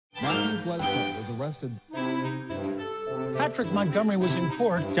Bledsoe was arrested. Patrick Montgomery was in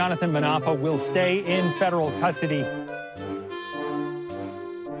court. Jonathan Manapa will stay in federal custody.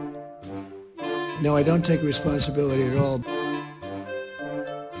 No, I don't take responsibility at all.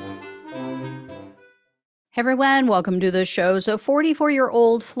 Hey everyone, welcome to the show. So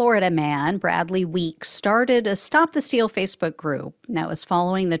 44-year-old Florida man, Bradley Weeks, started a Stop the Steal Facebook group that was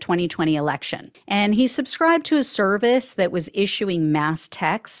following the 2020 election. And he subscribed to a service that was issuing mass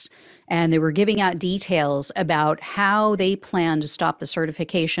texts, and they were giving out details about how they plan to stop the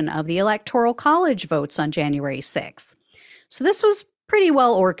certification of the Electoral College votes on January 6th. So this was pretty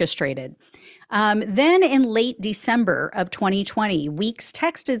well orchestrated. Then in late December of 2020, Weeks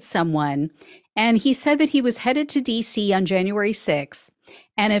texted someone, and he said that he was headed to D.C. on January 6th,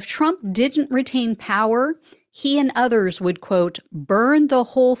 and if Trump didn't retain power, he and others would, quote, burn the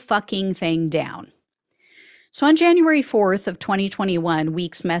whole fucking thing down. So on January 4th of 2021,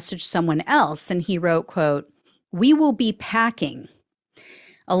 Weeks messaged someone else, and he wrote, quote, we will be packing.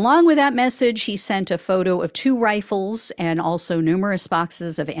 Along with that message, he sent a photo of 2 rifles and also numerous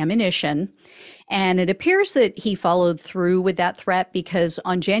boxes of ammunition. And it appears that he followed through with that threat because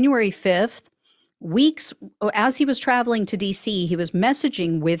on January 5th, Weeks, as he was traveling to D.C., he was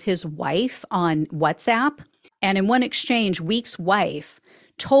messaging with his wife on WhatsApp. And in one exchange, Weeks' wife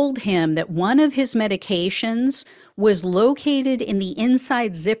told him that one of his medications was located in the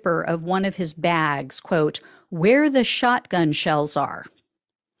inside zipper of one of his bags, quote, where the shotgun shells are.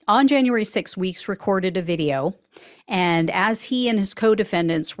 On January 6th, Weeks recorded a video, and as he and his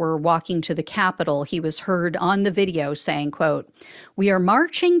co-defendants were walking to the Capitol, he was heard on the video saying, quote, we are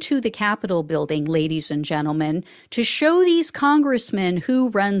marching to the Capitol building, ladies and gentlemen, to show these congressmen who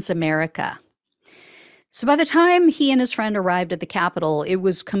runs America. So by the time he and his friend arrived at the Capitol, it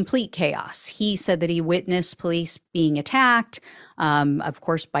was complete chaos. He said that he witnessed police being attacked, of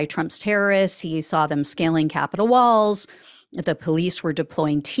course, by Trump's terrorists. He saw them scaling Capitol walls. The police were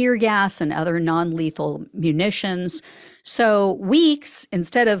deploying tear gas and other non-lethal munitions. So Weeks,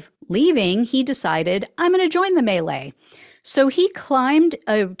 instead of leaving, he decided, I'm going to join the melee. So he climbed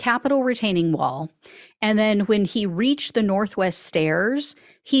a Capitol retaining wall. And then when he reached the northwest stairs,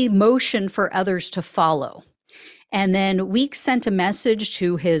 he motioned for others to follow. And then Weeks sent a message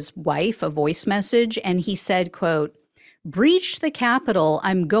to his wife, a voice message, and he said, quote, breach the Capitol,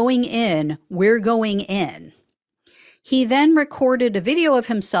 I'm going in, we're going in. He then recorded a video of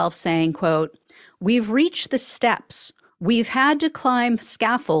himself saying, quote, we've reached the steps. We've had to climb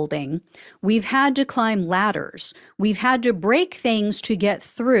scaffolding. We've had to climb ladders. We've had to break things to get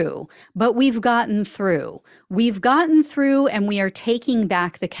through, but we've gotten through. We've gotten through and we are taking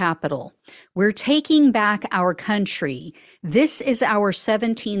back the Capitol. We're taking back our country. This is our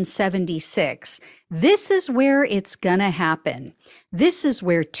 1776. This is where it's gonna happen. This is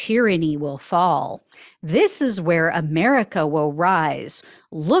where tyranny will fall. This is where America will rise.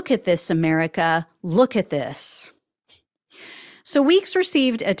 Look at this, America. Look at this. So Weeks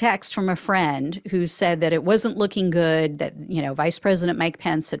received a text from a friend who said that it wasn't looking good, that, Vice President Mike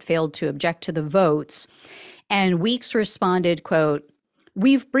Pence had failed to object to the votes. And Weeks responded, quote,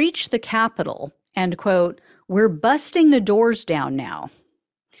 we've breached the Capitol, and quote, we're busting the doors down now.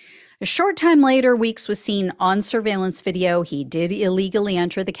 A short time later, Weeks was seen on surveillance video. He did illegally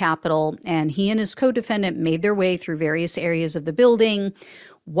enter the Capitol, and he and his co-defendant made their way through various areas of the building.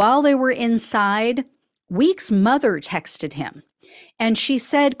 While they were inside, Weeks' mother texted him, and she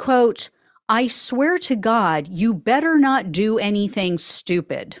said, quote, I swear to God, you better not do anything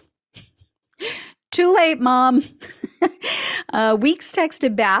stupid. Too late, Mom. Weeks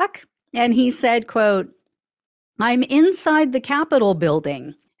texted back, and he said, quote, I'm inside the Capitol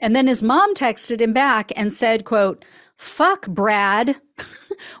building. And then his mom texted him back and said, quote, fuck, Brad.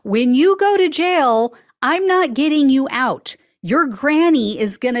 When you go to jail, I'm not getting you out. Your granny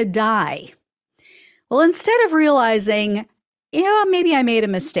is going to die. Well, instead of realizing, maybe I made a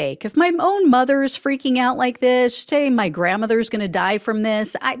mistake. If my own mother is freaking out like this, say my grandmother's going to die from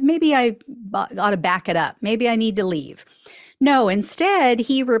this, maybe I ought to back it up. Maybe I need to leave. No, instead,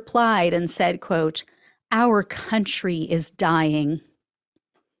 he replied and said, quote, our country is dying.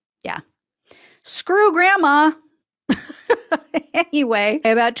 Yeah. Screw grandma. Anyway,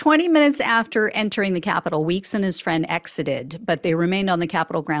 about 20 minutes after entering the Capitol, Weeks and his friend exited, but they remained on the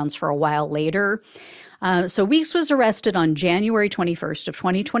Capitol grounds for a while later. So Weeks was arrested on January 21st of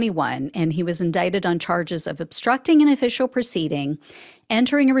 2021, and he was indicted on charges of obstructing an official proceeding,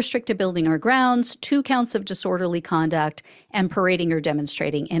 entering a restricted building or grounds, 2 counts of disorderly conduct, and parading or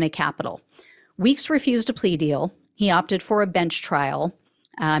demonstrating in a Capitol. Weeks refused a plea deal. He opted for a bench trial.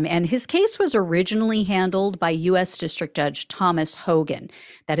 And his case was originally handled by U.S. District Judge Thomas Hogan.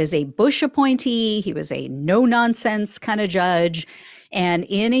 That is a Bush appointee. He was a no-nonsense kind of judge. And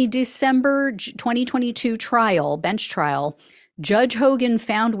in a December 2022 trial, bench trial, Judge Hogan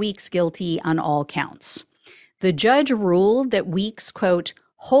found Weeks guilty on all counts. The judge ruled that Weeks, quote,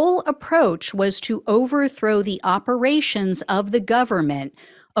 whole approach was to overthrow the operations of the government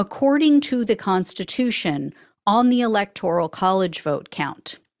according to the Constitution on the Electoral College vote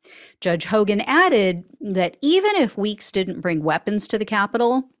count. Judge Hogan added that even if Weeks didn't bring weapons to the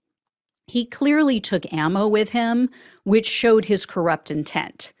Capitol, he clearly took ammo with him, which showed his corrupt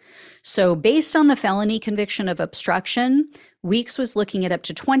intent. So based on the felony conviction of obstruction, Weeks was looking at up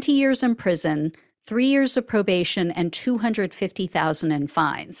to 20 years in prison, 3 years of probation, and $250,000 in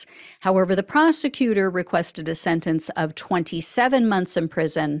fines. However, the prosecutor requested a sentence of 27 months in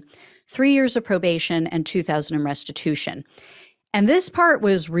prison, 3 years of probation, and $2,000 in restitution. And this part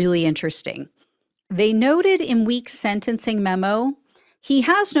was really interesting. They noted in Weeks' sentencing memo, he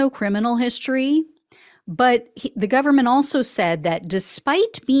has no criminal history, but the government also said that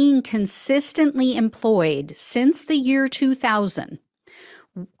despite being consistently employed since the year 2000,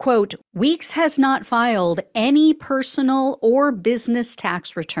 quote, Weeks has not filed any personal or business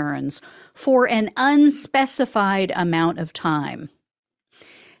tax returns for an unspecified amount of time.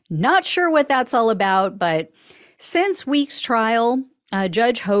 Not sure what that's all about, but since Weeks' trial,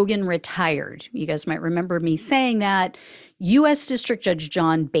 Judge Hogan retired. You guys might remember me saying that. U.S. District Judge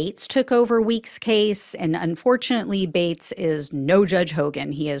John Bates took over Weeks' case, and unfortunately, Bates is no Judge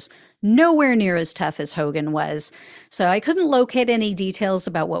Hogan. He is nowhere near as tough as Hogan was. So I couldn't locate any details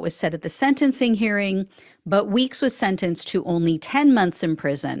about what was said at the sentencing hearing, but Weeks was sentenced to only 10 months in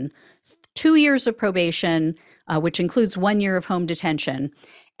prison, 2 years of probation, which includes 1 year of home detention,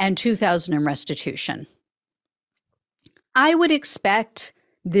 and $2,000 in restitution. I would expect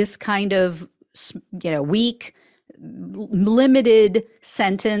this kind of, weak, limited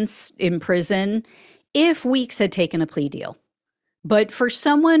sentence in prison if Weeks had taken a plea deal. But for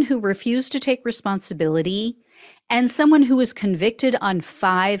someone who refused to take responsibility and someone who was convicted on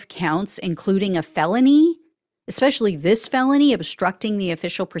 5 counts, including a felony, especially this felony, obstructing the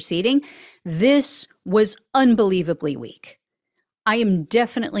official proceeding, this was unbelievably weak. I am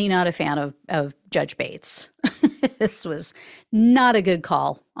definitely not a fan of Judge Bates. This was not a good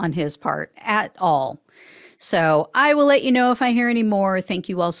call on his part at all. So I will let you know if I hear any more. Thank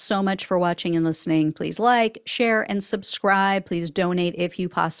you all so much for watching and listening. Please like, share, and subscribe. Please donate if you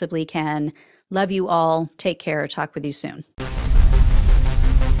possibly can. Love you all. Take care. Talk with you soon.